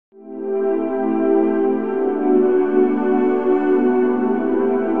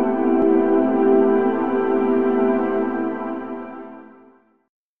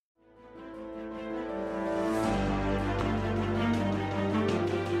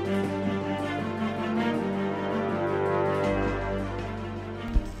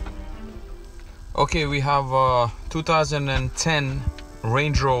Okay, we have 2010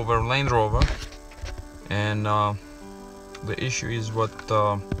 Range Rover, Land Rover, and the issue is what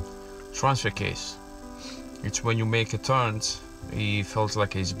transfer case. It's when you make a turns, it feels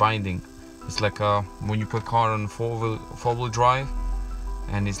like it's binding. It's like when you put car on four-wheel drive,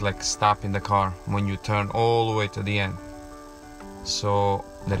 and it's like stopping the car when you turn all the way to the end. So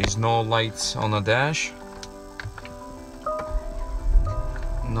there is no lights on the dash,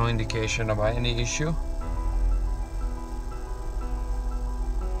 no indication about any issue.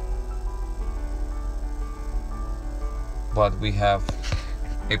 But we have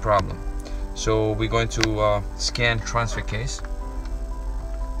a problem. So we're going to scan transfer case,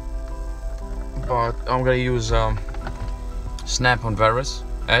 but I'm gonna use Snap-on virus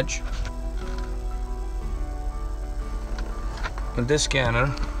Edge. And this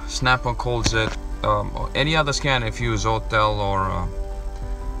scanner, Snap-on calls it, any other scanner, if you use Hotel or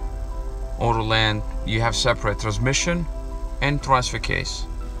Autoland, you have separate transmission and transfer case.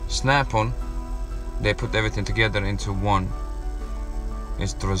 Snap-on, they put everything together into one.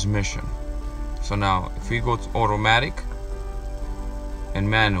 It's transmission. So now if we go to automatic and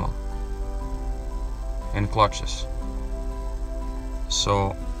manual and clutches,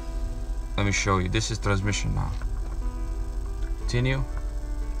 so let me show you. This is transmission now. Continue.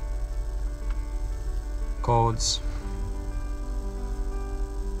 Codes.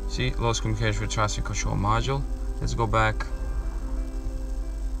 See, lost communication with transfer control module. Let's go back.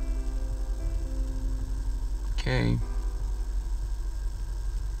 Okay.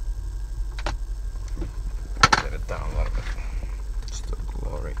 Get it down a little bit. Still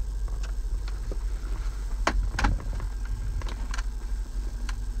glory.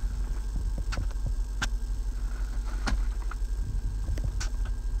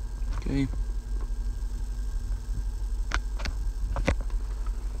 Okay.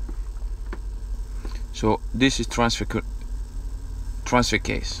 So this is transfer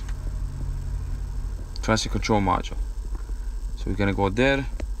case, transfer control module. So we're gonna go there.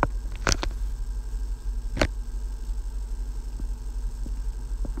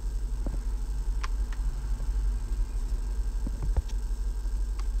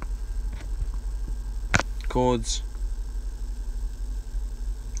 Codes.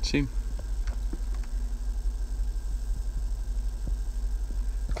 See?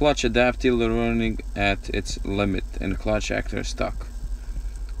 Clutch adaptive running at its limit and clutch actor stuck.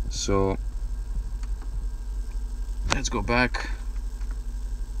 So let's go back.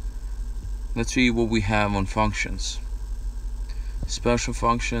 Let's see what we have on functions. Special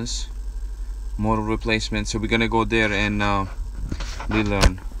functions, motor replacement. So we're gonna go there and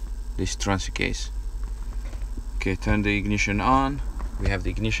relearn this transfer case. Okay, turn the ignition on. We have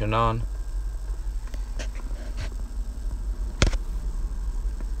the ignition on.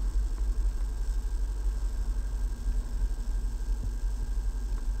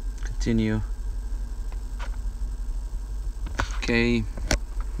 Continue. Okay,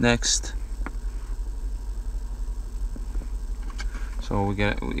 next. So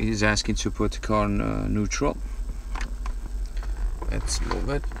he's asking to put the car in neutral. Let's move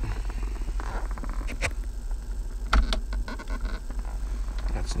it.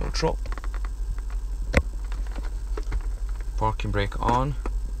 That's neutral. Parking brake on.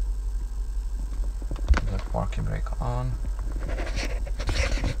 Let parking brake on.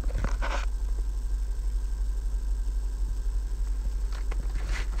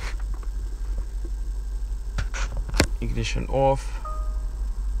 Ignition off.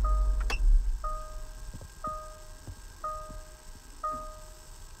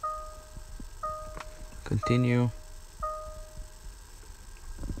 Continue.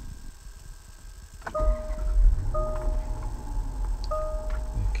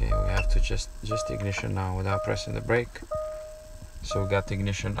 Okay, we have to just ignition now without pressing the brake. So we got the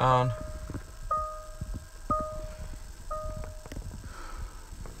ignition on.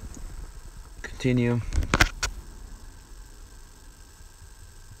 Continue.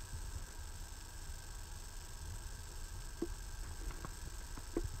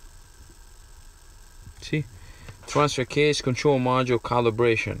 See, transfer case control module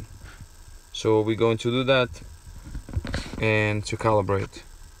calibration. So we're going to do that and to calibrate.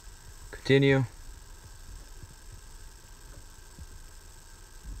 Continue.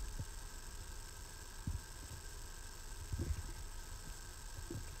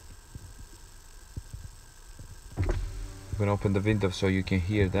 I'm gonna open the window so you can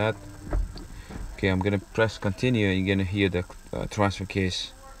hear that. Okay, I'm gonna press continue and you're gonna hear the transfer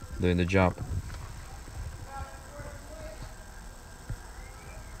case doing the job.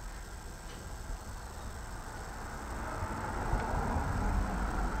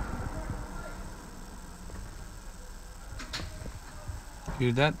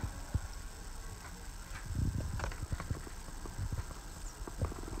 Hear that?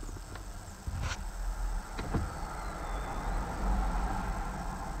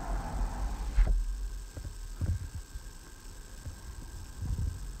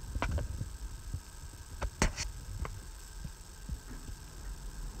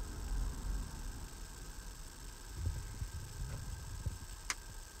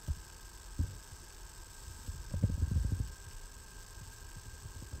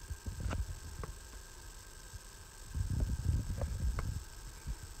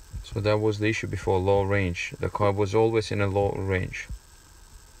 So that was the issue before, low range. The car was always in a low range.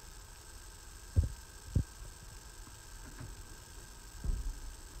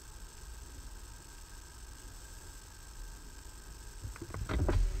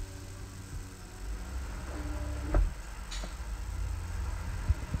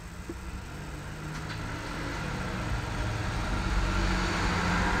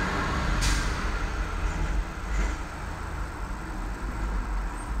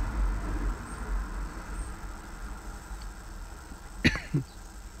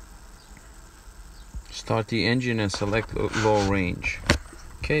 Start the engine and select low range.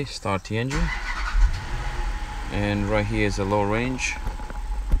 Okay, start the engine, and right here is a low range.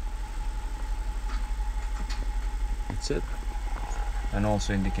 That's it. And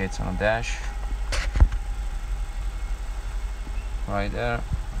also indicates on a dash right there.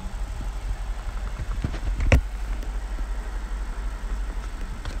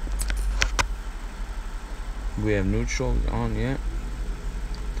 We have neutral on, yeah.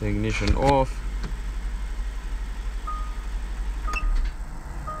 The ignition off.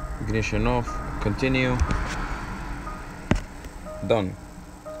 Ignition off, continue, done.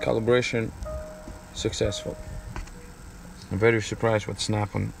 Calibration successful. I'm very surprised with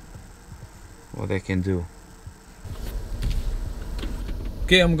Snap-on, what they can do.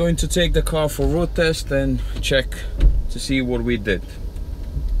 Okay, I'm going to take the car for road test and check to see what we did.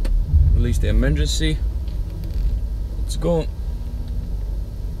 Release the emergency. Let's go.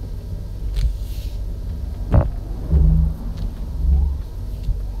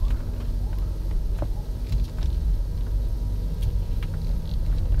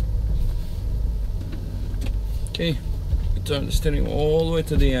 Okay, we turn the steering all the way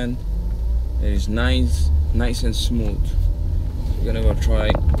to the end. It is nice and smooth. We're gonna go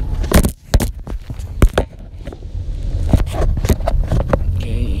try.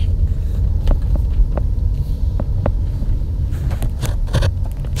 Okay.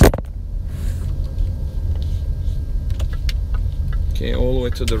 Okay, all the way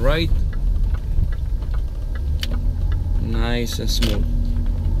to the right. Nice and smooth.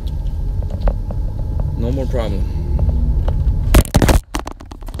 No more problem.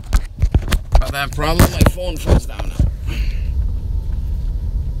 Got that problem, my phone falls down.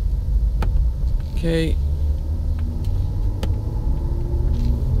 Okay.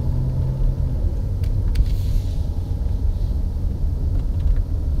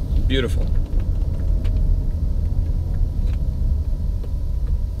 Beautiful.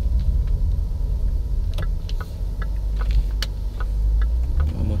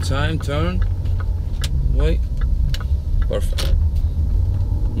 One more time, turn. Wait. Perfect.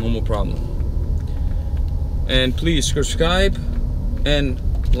 No more problem. And please subscribe and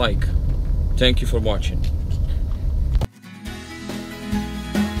like. Thank you for watching.